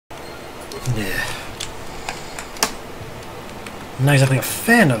Yeah. I'm not exactly a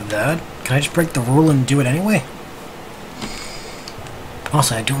fan of that. Can I just break the rule and do it anyway?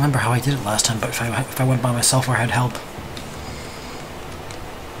 Also, I don't remember how I did it last time, but if I went by myself or had help.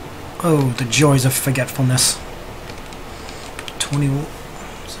 Oh, the joys of forgetfulness. 21.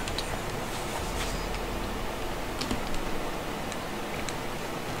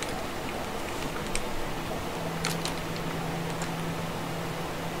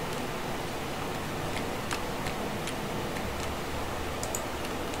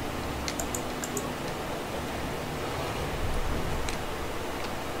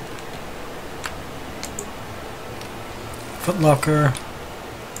 Footlocker.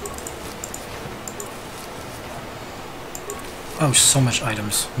 Oh, so much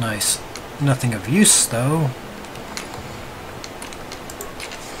items. Nice. Nothing of use, though.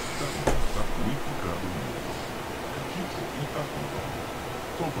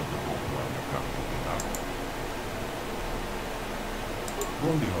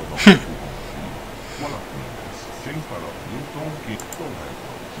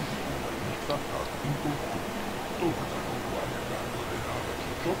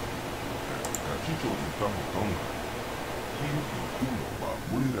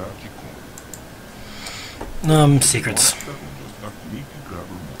 Secrets.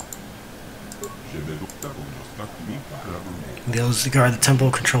 Those guard the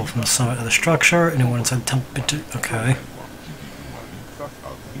temple, control from the summit of the structure. Anyone inside the temple. Okay.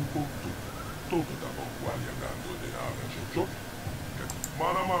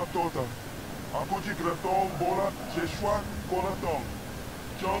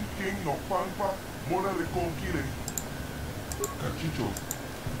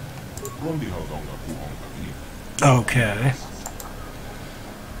 Okay.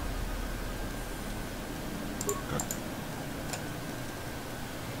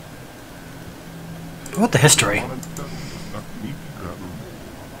 What the history?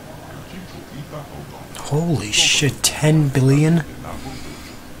 Holy shit, 10 billion?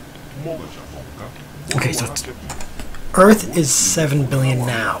 Okay, so Earth is 7 billion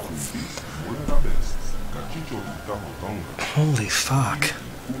now. Holy fuck.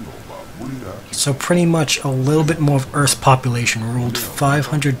 So pretty much a little bit more of Earth's population ruled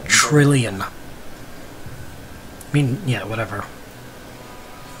 500 trillion. I mean, yeah, whatever.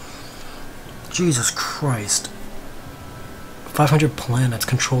 Jesus Christ. 500 planets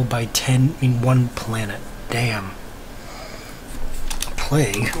controlled by 1 planet. Damn.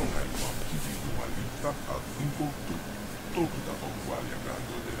 Plague.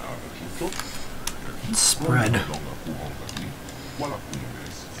 Spread.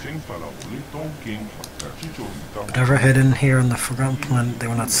 Whatever hidden here on the forgotten planet, they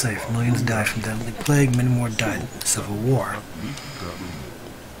were not safe. Millions died from deadly plague, many more died in civil war.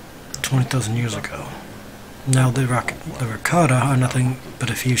 20,000 years ago. Now the Rakata are nothing but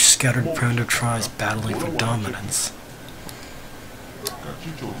a few scattered primitive tribes battling for dominance.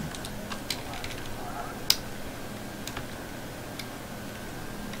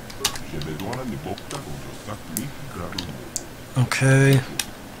 Okay.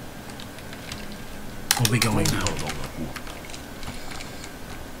 We'll be going now.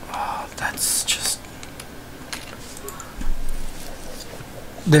 Oh, that's just...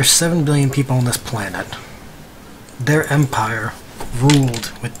 There's 7 billion people on this planet. Their empire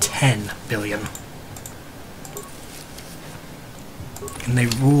ruled with 10 billion. And they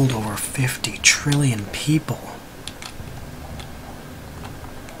ruled over 50 trillion people.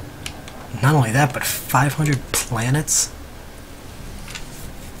 Not only that, but 500 planets?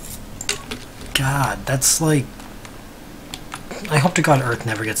 God, that's like... I hope to God Earth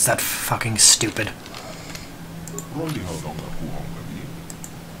never gets that fucking stupid.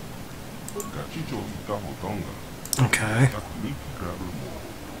 Okay.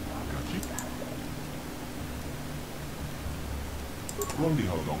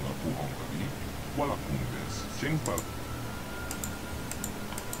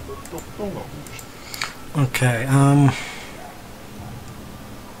 Okay,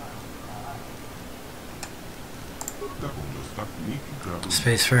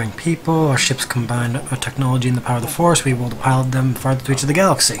 spacefaring people, our ships combine our technology and the power of the Force, we will pilot them farther to reach the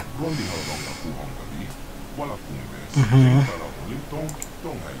galaxy.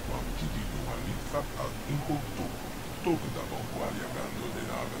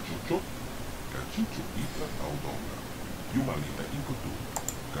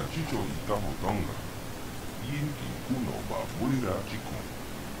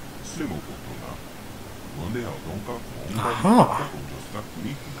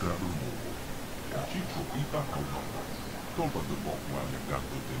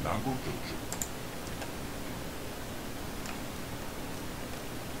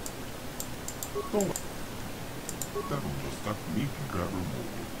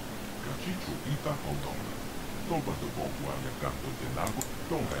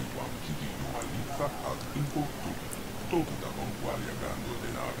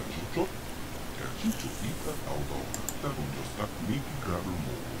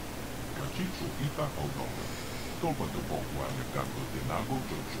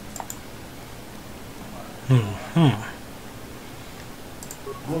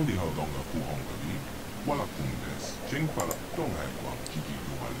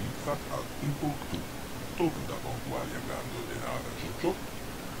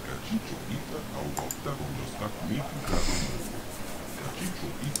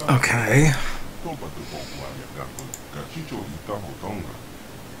 Okay.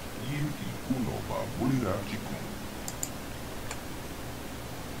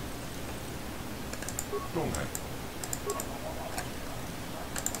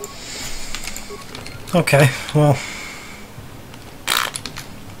 Okay, well.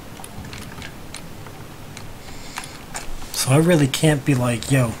 So I really can't be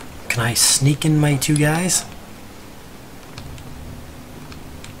like, yo, can I sneak in my two guys?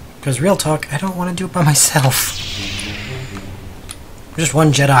 Because real talk, I don't want to do it by myself. I'm just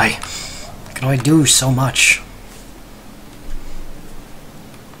one Jedi. I can only do so much.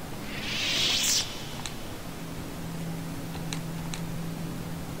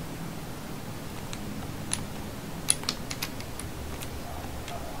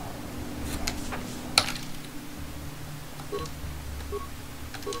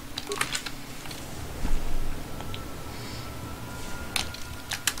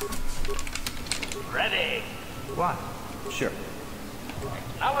 Ready. What? Sure.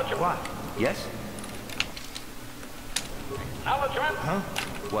 Acknowledgement. What? Yes? Acknowledgement. Huh?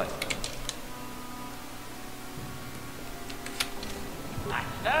 What?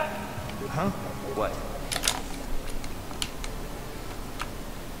 Master. Huh? What?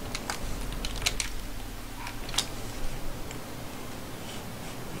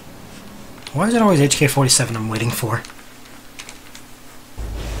 Why is it always HK-47 I'm waiting for?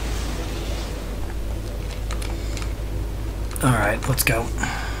 Alright, let's go.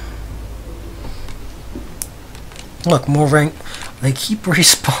 Look, more rank. They keep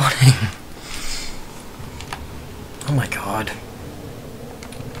respawning. Oh my god.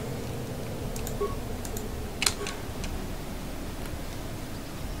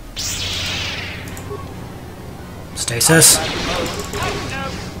 Stasis.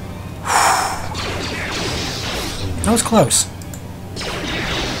 That was close.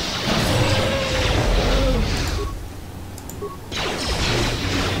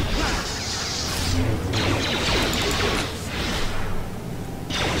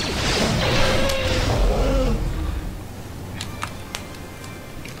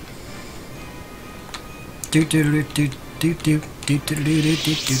 Do do do do do do do do do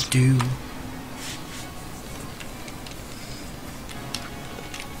do do do.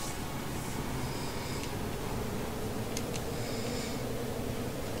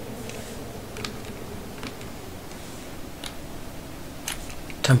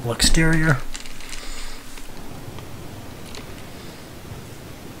 Temple exterior.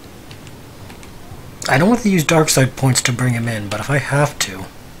 I don't want to use dark side points to bring him in, but if I have to.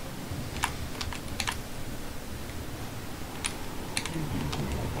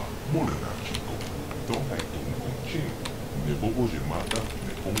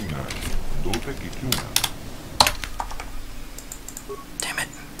 Damn it.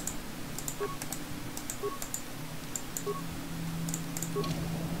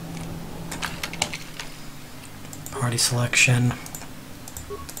 Party selection.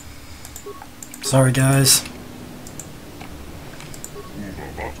 Sorry, guys.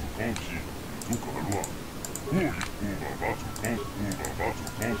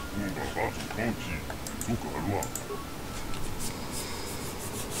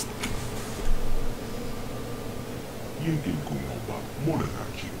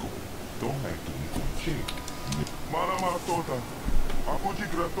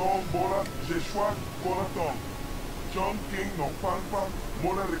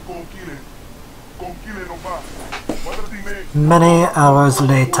 Many hours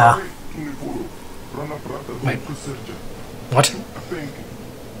later. Wait. What?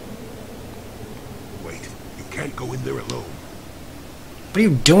 Wait, you can't go in there alone. What are you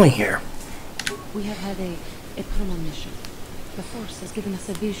doing here? We have had a premonition. The Force has given us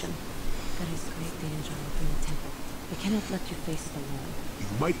a vision. There is great danger within the temple. We cannot let you face it alone. You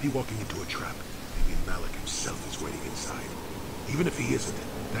might be walking into a trap. In Malik himself is waiting inside. Even if he isn't,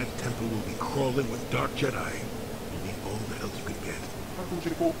 that temple will be crawling with dark Jedi. You'll need all the help you can get.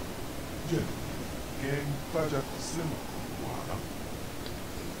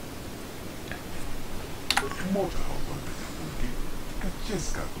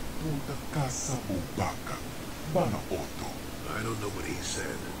 I don't know what he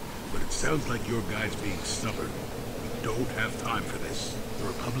said, but it sounds like your guy's being stubborn. We don't have time for this. The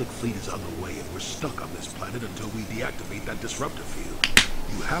Republic fleet is on the way, and we're stuck on this planet until we deactivate that disruptor field.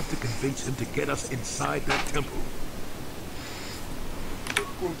 You have to convince him to get us inside that temple.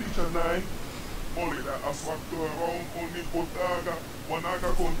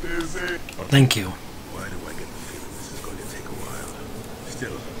 Thank you. Why do I get the feeling this is going to take a while?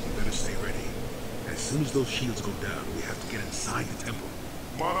 Still, you better stay ready. As soon as those shields go down, we have to get inside the temple.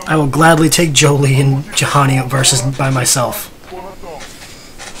 I will gladly take Jolie and Juhani up versus by myself.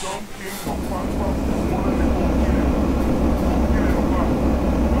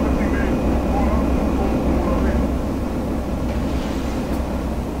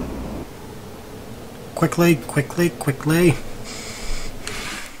 Quickly, quickly, quickly.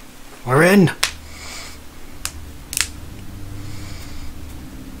 We're in.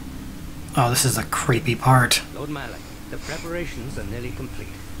 Oh, this is a creepy part. Lord Malik, the preparations are nearly complete.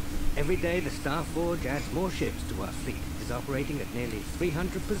 Every day the Star Forge adds more ships to our fleet. It is operating at nearly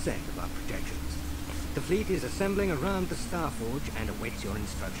 300% of our projections. The fleet is assembling around the Star Forge and awaits your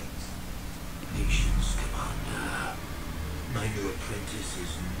instructions. Patience, Commander. My new apprentice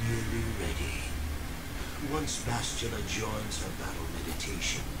is nearly ready. Once Bastion adjoins her battle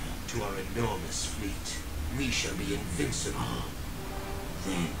meditation to our enormous fleet, we shall be invincible.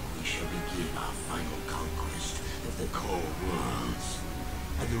 Then we shall begin our final conquest of the core worlds,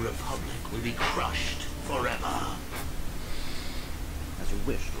 and the Republic will be crushed forever. As you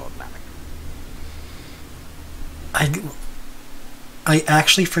wish, Lord Malik. I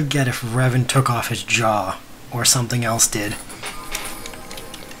actually forget if Revan took off his jaw or something else did.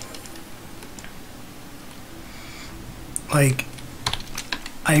 Like,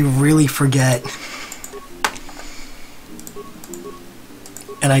 I really forget.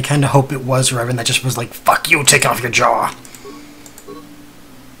 And I kind of hope it was Revan that just was like, fuck you, take off your jaw.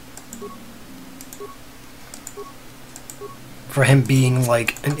 For him being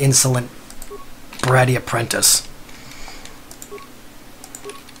like an insolent, bratty apprentice.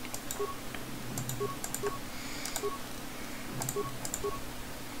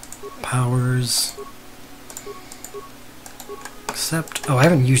 Powers. Except, oh, I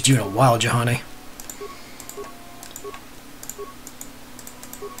haven't used you in a while, Juhani.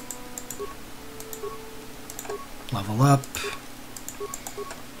 Level up.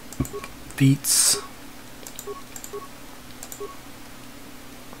 Beats.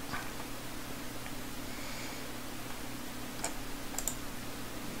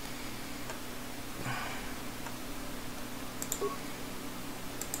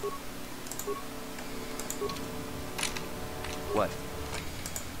 What?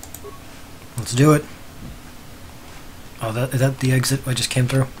 Let's do it. Oh, is that the exit I just came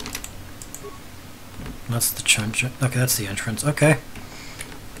through? That's the church. Okay, that's the entrance. Okay.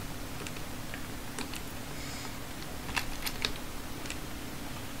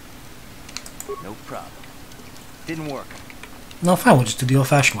 No problem. Didn't work. No, fine. We'll just do the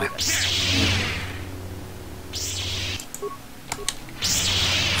old-fashioned way.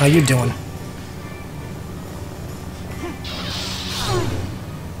 How you doing?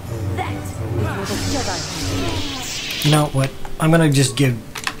 You know what? I'm gonna just give...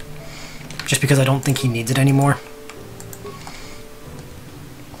 Just because I don't think he needs it anymore.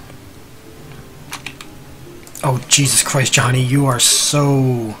 Oh, Jesus Christ, Johnny, you are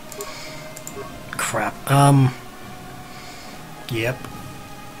so... Crap. Yep.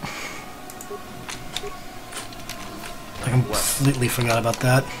 I completely forgot about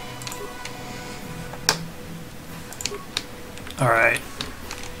that. Alright.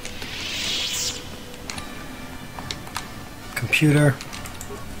 Computer.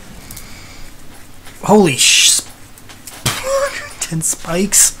 Holy 10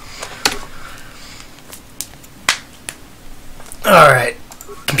 spikes. Alright.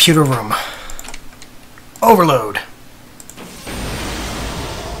 Computer room. Overload.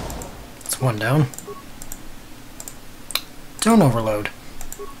 That's one down. Don't overload.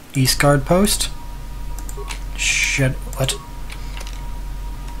 East guard post. Shit. What?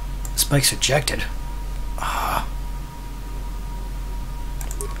 Spikes ejected. Ah.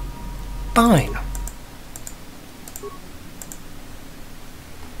 Fine.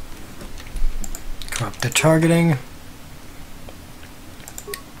 Corrupted targeting.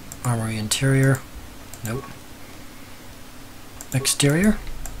 Armory interior. Nope. Exterior.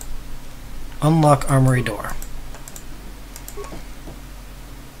 Unlock armory door.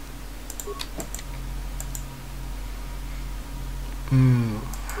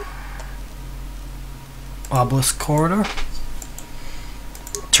 Obelisk corridor.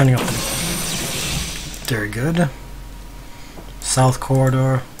 Turning up the... Very good. South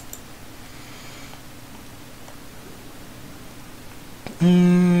corridor.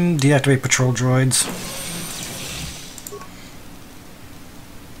 Deactivate patrol droids.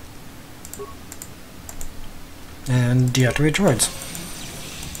 And deactivate droids.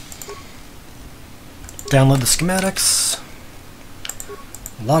 Download the schematics.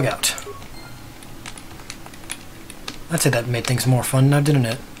 Log out. I'd say that made things more fun now, didn't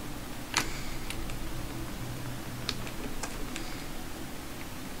it?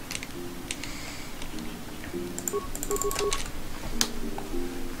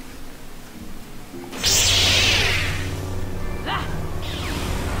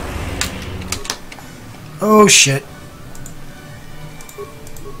 Oh shit.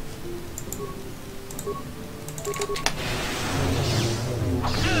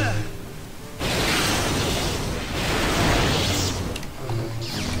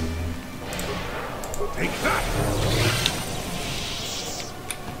 Take that!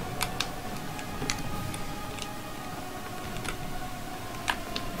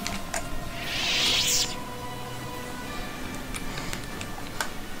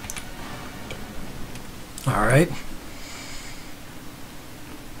 All right.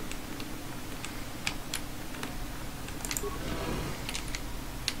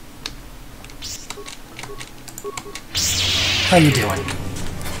 How you doing?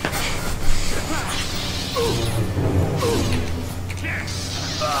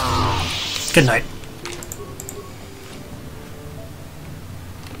 Good night.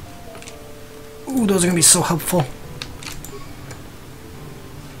 Ooh, those are gonna be so helpful.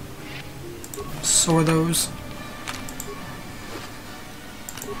 So are those.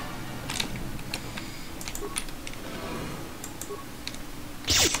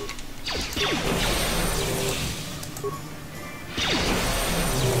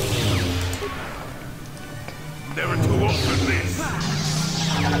 Never too old for this.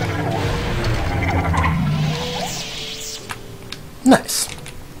 Nice.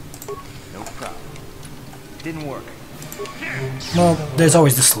 No problem. Didn't work. Well, there's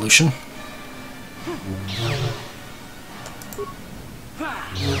always the solution.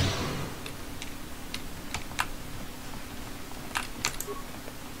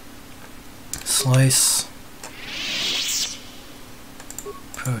 Slice.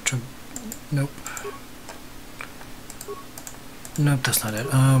 Nope. Nope, that's not it.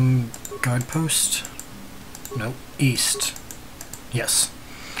 Guard post. Nope. East. Yes.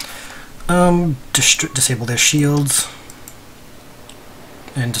 Disable their shields.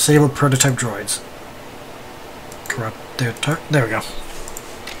 And disable prototype droids. Corrupt their there we go.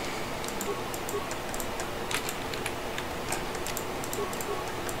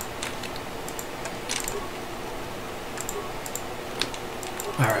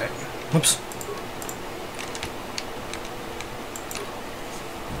 Alright. Whoops.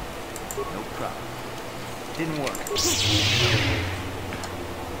 No problem. Didn't work.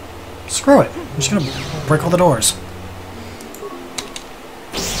 Screw it. I'm just gonna break all the doors.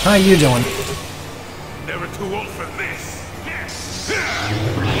 How you doing? Never too old for this.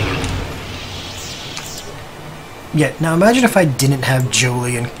 Yeah, now imagine if I didn't have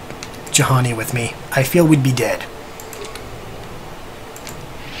Jolie and Juhani with me. I feel we'd be dead.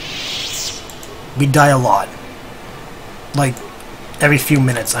 We'd die a lot. Like, every few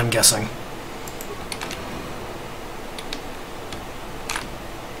minutes, I'm guessing.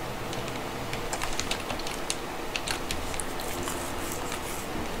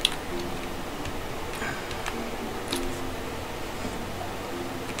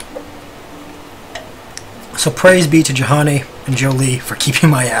 So praise be to Juhani and Jolie for keeping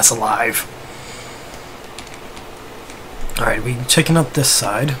my ass alive. Alright, we've taken up this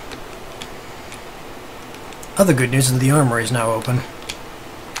side. Other good news is the armory is now open.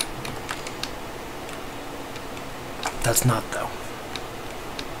 That's not, though.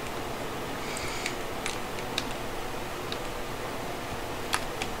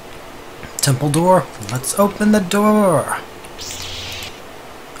 Temple door. Let's open the door.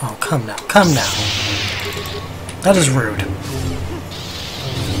 Oh, come now. Come now. That is rude.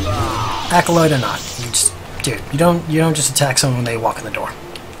 Acolyte or not. Dude, you don't just attack someone when they walk in the door.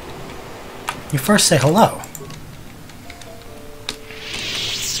 You first say hello.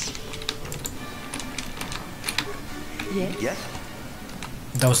 Yes? Yes?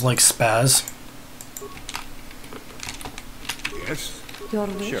 That was like spaz. Yes? Your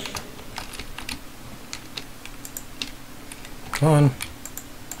wish? Sure. Come on.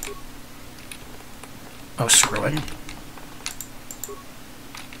 Oh, screw it.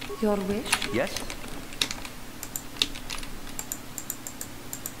 Your wish? Yes?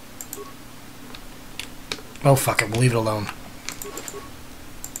 Oh, fuck it. We'll leave it alone.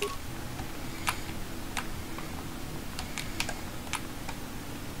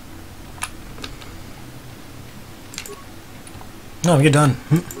 No, you're done.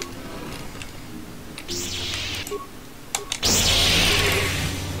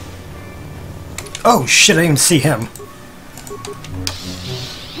 Oh shit, I didn't even see him.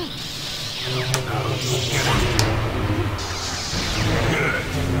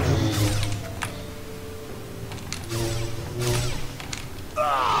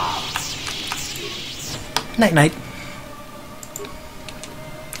 Night night.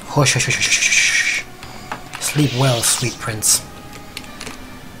 Hush, hush, hush, hush, hush, hush. Sleep well, sweet prince.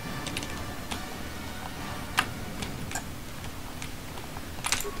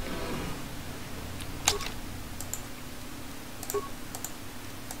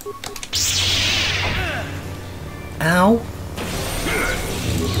 Ow.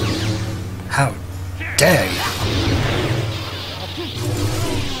 How dare you?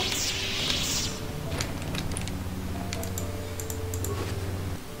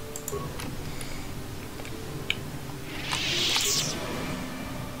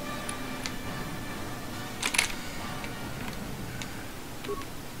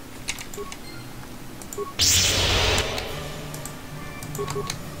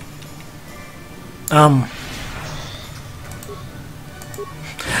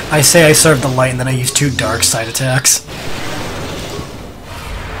 I say I serve the light and then I use 2 dark side attacks.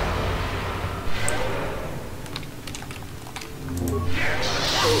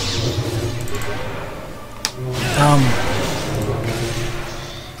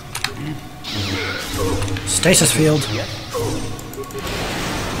 Stasis field.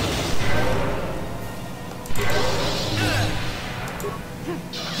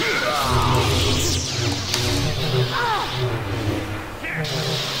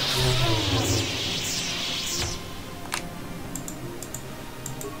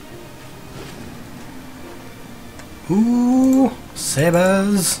 Ooh,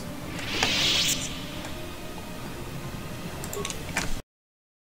 sabers.